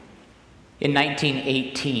In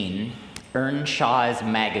 1918, Earnshaw's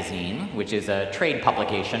Magazine, which is a trade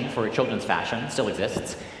publication for children's fashion, still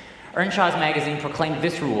exists. Earnshaw's Magazine proclaimed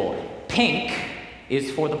this rule: pink is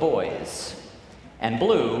for the boys, and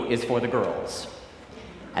blue is for the girls.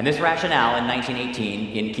 And this rationale in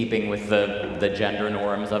 1918, in keeping with the gender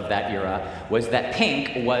norms of that era, was that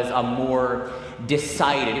pink was a more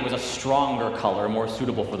decided, it was a stronger color, more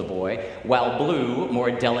suitable for the boy, while blue, more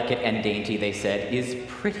delicate and dainty, they said, is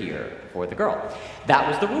prettier for the girl. That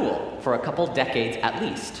was the rule for a couple decades at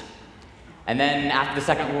least. And then after the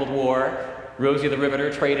Second World War, Rosie the Riveter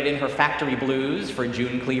traded in her factory blues for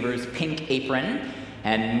June Cleaver's pink apron,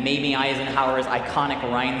 and Mamie Eisenhower's iconic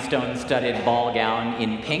rhinestone-studded ball gown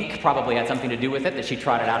in pink probably had something to do with it, that she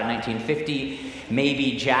trotted out in 1950.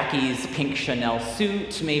 Maybe Jackie's pink Chanel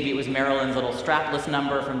suit, maybe it was Marilyn's little strapless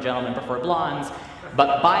number from Gentlemen Prefer Blondes.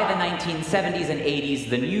 But by the 1970s and 80s,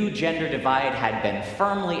 the new gender divide had been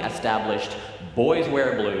firmly established. Boys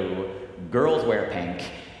wear blue, girls wear pink,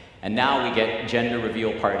 and now we get gender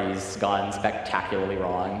reveal parties gone spectacularly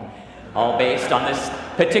wrong, all based on this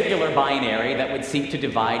particular binary that would seek to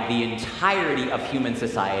divide the entirety of human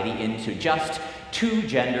society into just two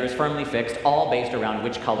genders firmly fixed, all based around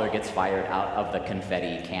which color gets fired out of the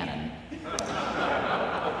confetti cannon.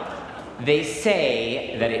 They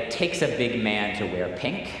say that it takes a big man to wear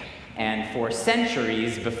pink, and for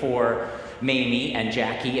centuries before Mamie and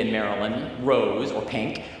Jackie and Marilyn, rose, or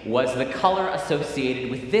pink, was the color associated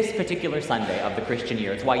with this particular Sunday of the Christian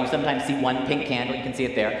year. It's why you sometimes see one pink candle, you can see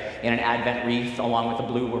it there, in an Advent wreath along with the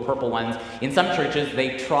blue or purple ones. In some churches,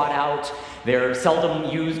 they trot out their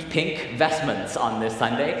seldom-used pink vestments on this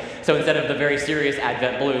Sunday. So instead of the very serious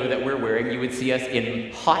Advent blue that we're wearing, you would see us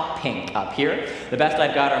in hot pink up here. The best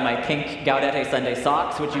I've got are my pink Gaudete Sunday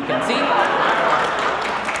socks, which you can see.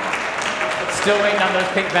 Still waiting on those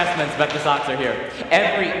pink vestments, but the socks are here.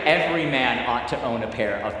 Every man ought to own a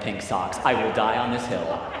pair of pink socks. I will die on this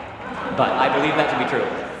hill, but I believe that to be true.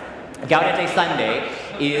 Gaudete Sunday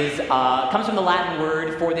comes from the Latin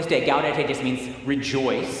word for this day. Gaudete just means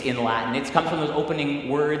rejoice in Latin. It comes from those opening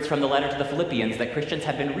words from the letter to the Philippians that Christians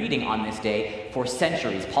have been reading on this day for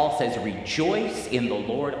centuries. Paul says, rejoice in the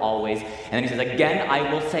Lord always. And then he says, again,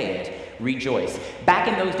 I will say it, rejoice. Back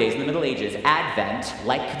in those days, in the Middle Ages, Advent,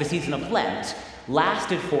 like the season of Lent,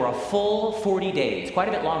 lasted for a full 40 days, quite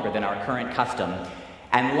a bit longer than our current custom.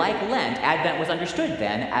 And like Lent, Advent was understood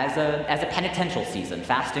then as a penitential season.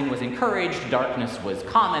 Fasting was encouraged, darkness was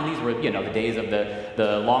common. These were, the days of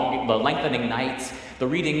the lengthening nights. The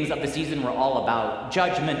readings of the season were all about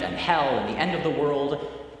judgment and hell and the end of the world.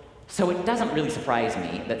 So it doesn't really surprise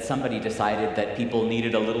me that somebody decided that people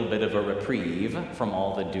needed a little bit of a reprieve from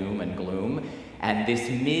all the doom and gloom, and this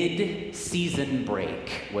mid-season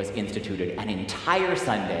break was instituted, an entire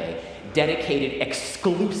Sunday dedicated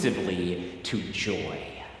exclusively to joy.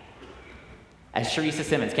 As Sharissa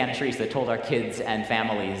Simmons, Canon Sharissa, told our kids and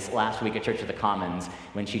families last week at Church of the Commons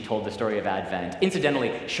when she told the story of Advent. Incidentally,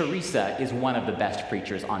 Sharissa is one of the best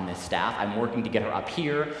preachers on this staff. I'm working to get her up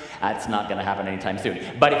here. It's not going to happen anytime soon.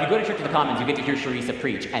 But if you go to Church of the Commons, you get to hear Sharissa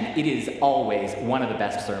preach, and it is always one of the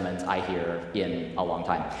best sermons I hear in a long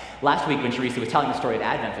time. Last week when Sharissa was telling the story of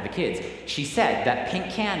Advent for the kids, she said that pink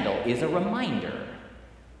candle is a reminder.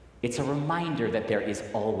 It's a reminder that there is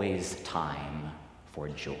always time for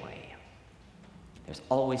joy. There's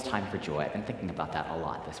always time for joy. I've been thinking about that a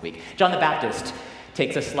lot this week. John the Baptist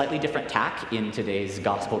takes a slightly different tack in today's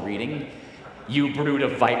gospel reading. You brood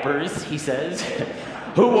of vipers, he says.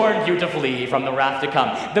 Who warned you to flee from the wrath to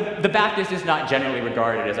come? The Baptist is not generally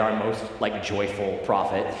regarded as our most joyful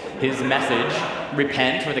prophet. His message,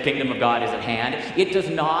 repent for the kingdom of God is at hand, it does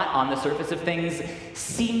not, on the surface of things,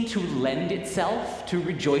 seem to lend itself to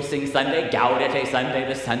Rejoicing Sunday, Gaudete Sunday,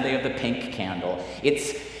 the Sunday of the pink candle.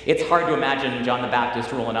 It's hard to imagine John the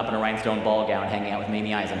Baptist rolling up in a rhinestone ball gown hanging out with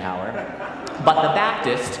Mamie Eisenhower. But the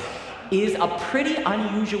Baptist is a pretty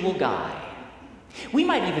unusual guy. We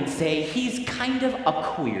might even say he's kind of a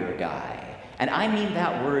queer guy. And I mean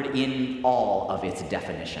that word in all of its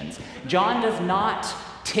definitions. John does not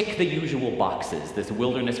tick the usual boxes. This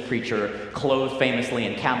wilderness preacher, clothed famously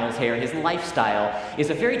in camel's hair, his lifestyle is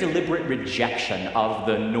a very deliberate rejection of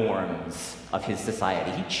the norms of his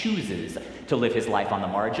society. He chooses to live his life on the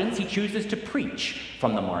margins. He chooses to preach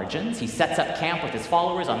from the margins. He sets up camp with his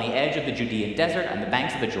followers on the edge of the Judean desert and the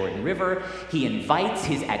banks of the Jordan River. He invites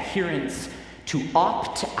his adherents to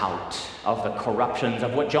opt out of the corruptions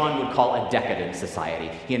of what John would call a decadent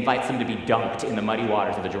society. He invites them to be dunked in the muddy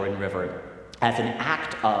waters of the Jordan River as an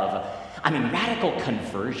act of radical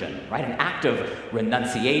conversion, right? An act of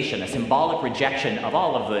renunciation, a symbolic rejection of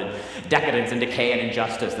all of the decadence and decay and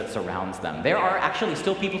injustice that surrounds them. There are actually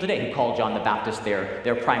still people today who call John the Baptist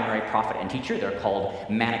their primary prophet and teacher. They're called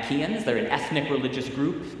Manichaeans. They're an ethnic religious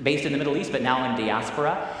group based in the Middle East, but now in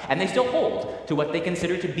diaspora. And they still hold to what they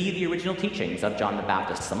consider to be the original teachings of John the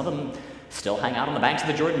Baptist. Some of them still hang out on the banks of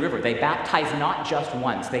the Jordan River. They baptize not just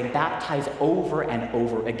once, they baptize over and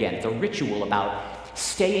over again. It's a ritual about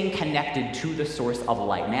staying connected to the source of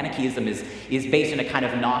light. Manichaeism is based in a kind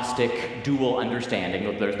of Gnostic dual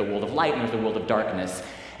understanding. There's the world of light and there's the world of darkness.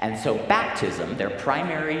 And so baptism, their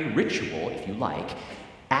primary ritual, if you like,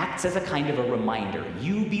 acts as a kind of a reminder.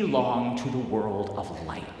 You belong to the world of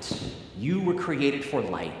light. You were created for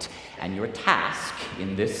light, and your task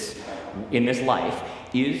in this life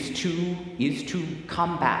is to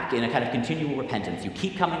come back in a kind of continual repentance. You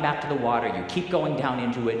keep coming back to the water, you keep going down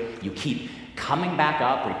into it, you keep coming back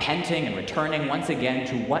up, repenting and returning once again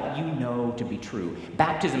to what you know to be true.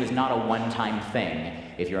 Baptism is not a one-time thing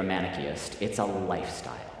if you're a Manichaeist. It's a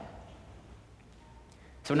lifestyle.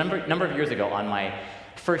 So a number of years ago, on my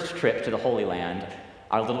first trip to the Holy Land,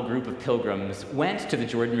 our little group of pilgrims went to the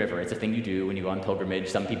Jordan River. It's a thing you do when you go on pilgrimage.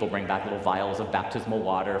 Some people bring back little vials of baptismal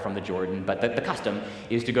water from the Jordan, but the custom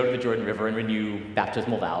is to go to the Jordan River and renew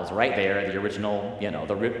baptismal vows right there, the original,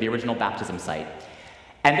 the original baptism site.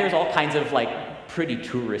 And there's all kinds of pretty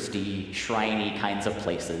touristy, shriny kinds of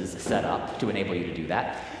places set up to enable you to do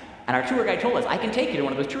that. And our tour guide told us, I can take you to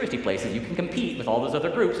one of those touristy places. You can compete with all those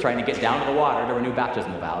other groups trying to get down to the water to renew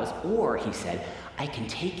baptismal vows. Or, he said, I can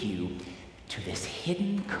take you to this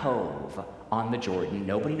hidden cove on the Jordan.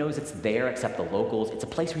 Nobody knows it's there except the locals. It's a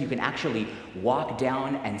place where you can actually walk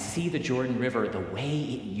down and see the Jordan River the way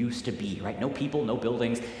it used to be, right? No people, no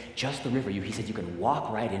buildings, just the river. He said you can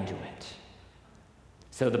walk right into it.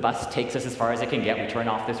 So the bus takes us as far as it can get. We turn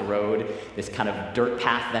off this road, this kind of dirt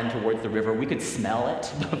path then towards the river. We could smell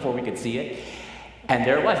it before we could see it. And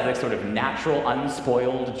there it was, this sort of natural,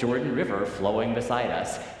 unspoiled Jordan River flowing beside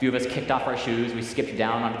us. A few of us kicked off our shoes. We skipped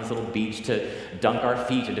down onto this little beach to dunk our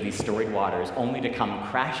feet into these storied waters, only to come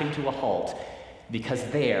crashing to a halt because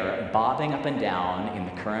there, bobbing up and down in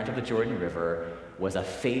the current of the Jordan River, was a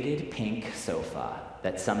faded pink sofa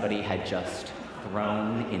that somebody had just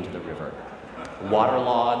thrown into the river.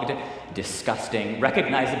 Waterlogged, disgusting,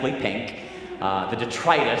 recognizably pink, the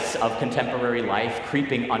detritus of contemporary life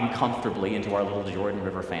creeping uncomfortably into our little Jordan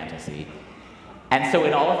River fantasy. And so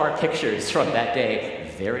in all of our pictures from that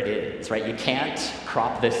day, there it is, right? You can't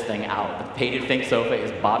crop this thing out. The faded pink sofa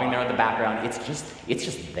is bobbing there in the background. It's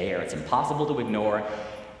just there. It's impossible to ignore.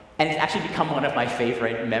 And it's actually become one of my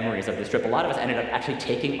favorite memories of this trip. A lot of us ended up actually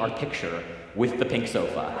taking our picture with the pink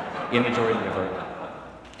sofa in the Jordan River.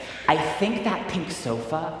 I think that pink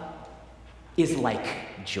sofa is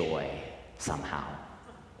like joy somehow.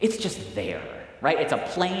 It's just there, right? It's a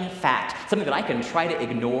plain fact, something that I can try to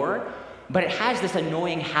ignore, but it has this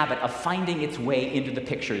annoying habit of finding its way into the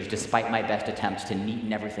pictures despite my best attempts to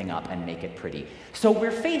neaten everything up and make it pretty. So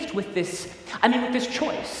we're faced with this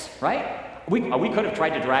choice, right? We could have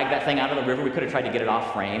tried to drag that thing out of the river. We could have tried to get it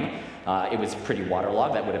off frame. It was pretty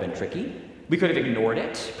waterlogged. That would have been tricky. We could have ignored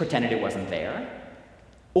it, pretended it wasn't there.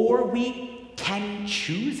 Or we can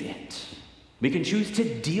choose it. We can choose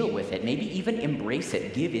to deal with it, maybe even embrace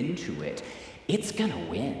it, give into it. It's gonna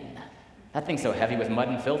win. That thing's so heavy with mud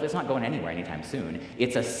and filth, it's not going anywhere anytime soon.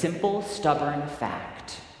 It's a simple, stubborn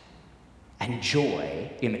fact. And joy,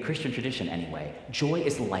 in the Christian tradition anyway, joy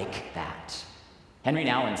is like that. Henry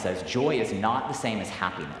Nouwen says, joy is not the same as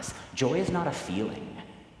happiness. Joy is not a feeling.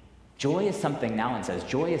 Joy is something, Nouwen says,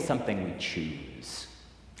 joy is something we choose.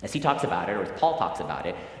 As he talks about it, or as Paul talks about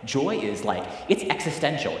it, joy is it's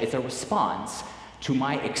existential. It's a response to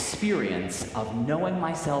my experience of knowing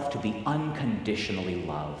myself to be unconditionally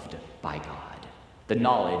loved by God. The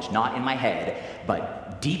knowledge, not in my head,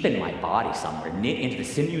 but deep in my body somewhere, knit into the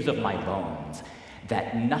sinews of my bones,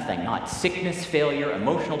 that nothing, not sickness, failure,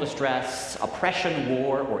 emotional distress, oppression,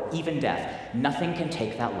 war, or even death, nothing can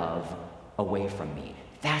take that love away from me.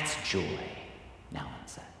 That's joy, Nouwen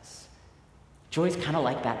says. Joy is kind of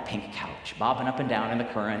like that pink couch, bobbing up and down in the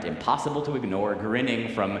current, impossible to ignore,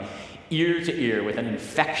 grinning from ear to ear with an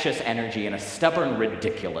infectious energy and a stubborn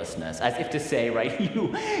ridiculousness, as if to say, right,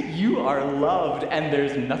 you are loved and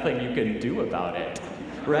there's nothing you can do about it,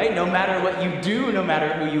 right? No matter what you do, no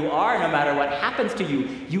matter who you are, no matter what happens to you,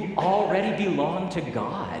 you already belong to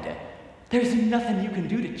God. There's nothing you can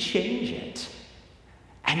do to change it.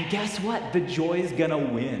 And guess what? The joy's gonna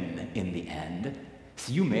win in the end.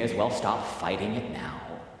 So you may as well stop fighting it now.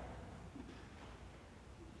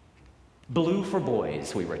 Blue for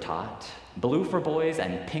boys, we were taught. Blue for boys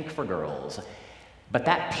and pink for girls. But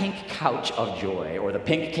that pink couch of joy, or the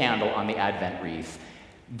pink candle on the Advent wreath,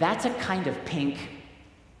 that's a kind of pink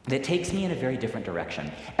that takes me in a very different direction.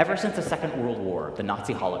 Ever since the Second World War, the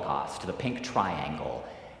Nazi Holocaust, the pink triangle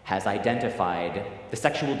has identified the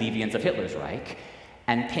sexual deviance of Hitler's Reich,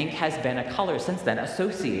 and pink has been a color since then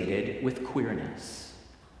associated with queerness.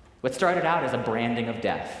 What started out as a branding of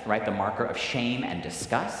death, right, the marker of shame and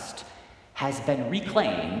disgust, has been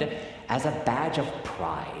reclaimed as a badge of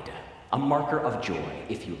pride, a marker of joy,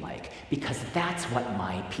 if you like, because that's what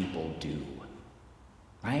my people do,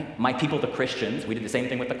 right? My people, the Christians, we did the same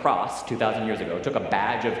thing with the cross 2,000 years ago, took a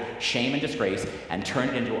badge of shame and disgrace and turned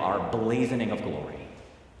it into our blazoning of glory.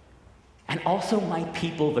 And also my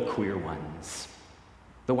people, the queer ones,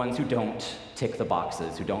 the ones who don't tick the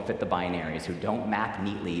boxes, who don't fit the binaries, who don't map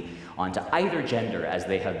neatly onto either gender as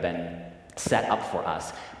they have been set up for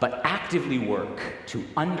us, but actively work to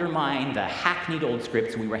undermine the hackneyed old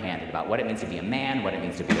scripts we were handed about what it means to be a man, what it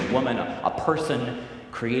means to be a woman, a person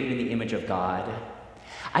created in the image of God.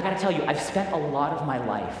 I gotta tell you, I've spent a lot of my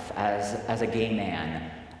life as a gay man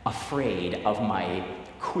afraid of my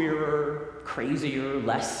queerer, crazier,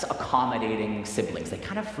 less accommodating siblings. They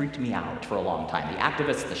kind of freaked me out for a long time. The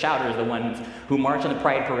activists, the shouters, the ones who march in the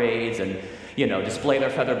pride parades and, display their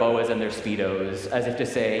feather boas and their Speedos as if to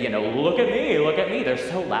say, look at me. They're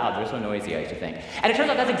so loud, they're so noisy, I used to think. And it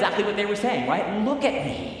turns out that's exactly what they were saying, right? Look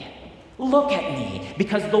at me,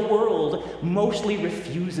 because the world mostly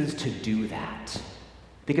refuses to do that.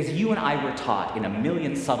 Because you and I were taught in a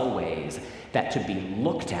million subtle ways that to be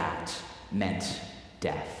looked at meant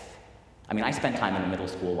death. I mean, I spent time in a middle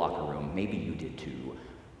school locker room. Maybe you did too.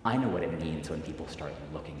 I know what it means when people start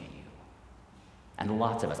looking at you. And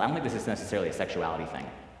lots of us, I don't think this is necessarily a sexuality thing.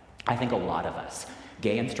 I think a lot of us,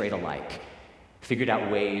 gay and straight alike, figured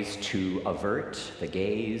out ways to avert the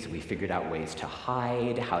gaze. We figured out ways to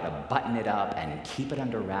hide, how to button it up and keep it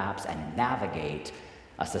under wraps and navigate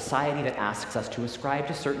a society that asks us to ascribe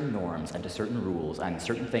to certain norms and to certain rules and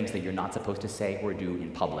certain things that you're not supposed to say or do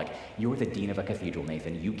in public. You're the dean of a cathedral,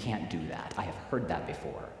 Nathan. You can't do that. I have heard that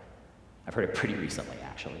before. I've heard it pretty recently,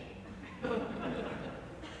 actually.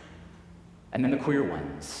 And then the queer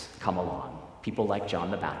ones come along. People like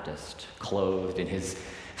John the Baptist, clothed in his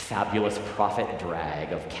fabulous prophet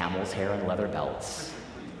drag of camel's hair and leather belts.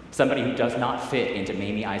 Somebody who does not fit into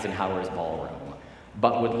Mamie Eisenhower's ballroom,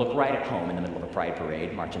 but would look right at home in the middle of a pride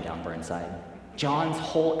parade, marching down Burnside. John's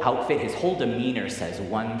whole outfit, his whole demeanor says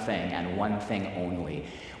one thing and one thing only,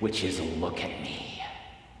 which is look at me.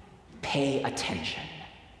 Pay attention.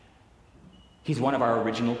 He's one of our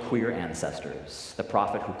original queer ancestors, the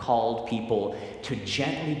prophet who called people to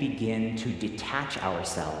gently begin to detach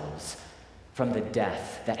ourselves from the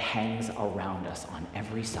death that hangs around us on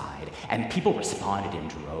every side. And people responded in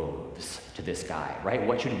droves to this guy, right?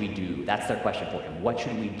 What should we do? That's their question for him. What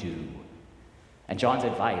should we do? And John's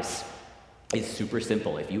advice is super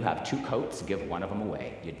simple. If you have 2 coats, give one of them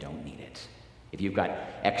away. You don't need it. If you've got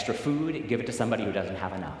extra food, give it to somebody who doesn't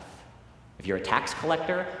have enough. If you're a tax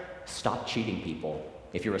collector, stop cheating people.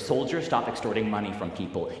 If you're a soldier, stop extorting money from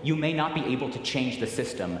people. You may not be able to change the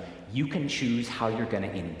system. You can choose how you're going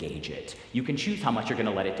to engage it. You can choose how much you're going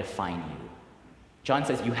to let it define you. John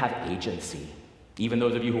says you have agency. Even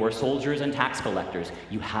those of you who are soldiers and tax collectors,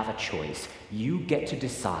 you have a choice. You get to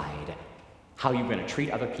decide how you're going to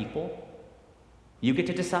treat other people. You get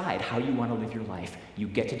to decide how you want to live your life. You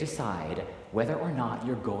get to decide whether or not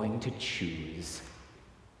you're going to choose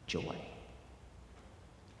joy.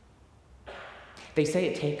 They say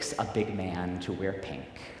it takes a big man to wear pink.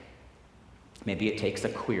 Maybe it takes a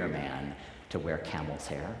queer man to wear camel's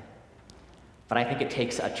hair. But I think it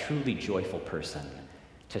takes a truly joyful person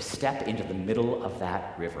to step into the middle of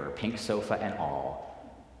that river, pink sofa and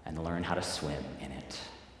all, and learn how to swim in it.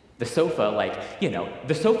 The sofa,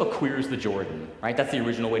 the sofa queers the Jordan, right? That's the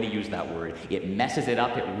original way to use that word. It messes it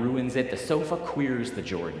up, it ruins it. The sofa queers the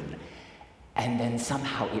Jordan. And then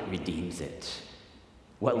somehow it redeems it.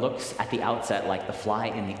 What looks at the outset like the fly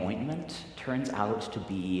in the ointment turns out to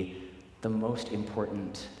be the most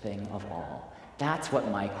important thing of all. That's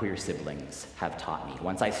what my queer siblings have taught me.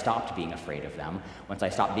 Once I stopped being afraid of them, once I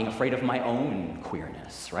stopped being afraid of my own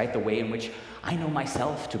queerness, right? The way in which I know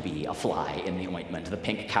myself to be a fly in the ointment, the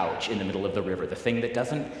pink couch in the middle of the river, the thing that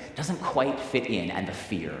doesn't quite fit in, and the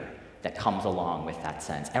fear that comes along with that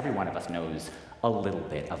sense. Every one of us knows a little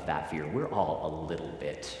bit of that fear. We're all a little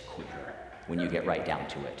bit queer when you get right down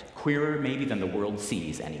to it. Queerer maybe than the world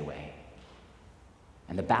sees anyway.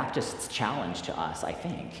 And the Baptists' challenge to us, I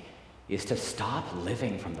think, is to stop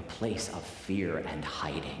living from the place of fear and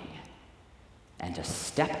hiding and to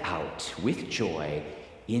step out with joy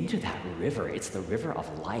into that river. It's the river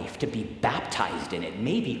of life, to be baptized in it,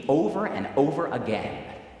 maybe over and over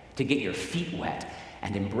again, to get your feet wet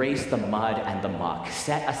and embrace the mud and the muck,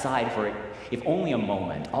 set aside for, if only a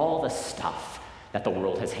moment, all the stuff that the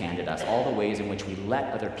world has handed us, all the ways in which we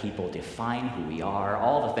let other people define who we are,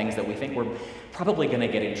 all the things that we think we're probably going to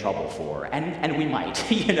get in trouble for, and we might,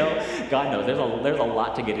 God knows, there's a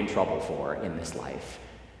lot to get in trouble for in this life.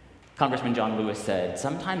 Congressman John Lewis said,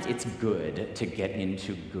 sometimes it's good to get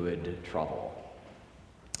into good trouble.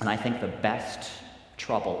 And I think the best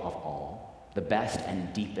trouble of all, the best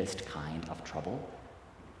and deepest kind of trouble,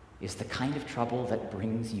 is the kind of trouble that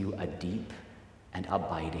brings you a deep and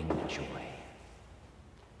abiding joy.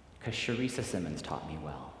 Because Charissa Simmons taught me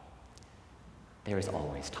well, there is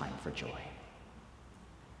always time for joy.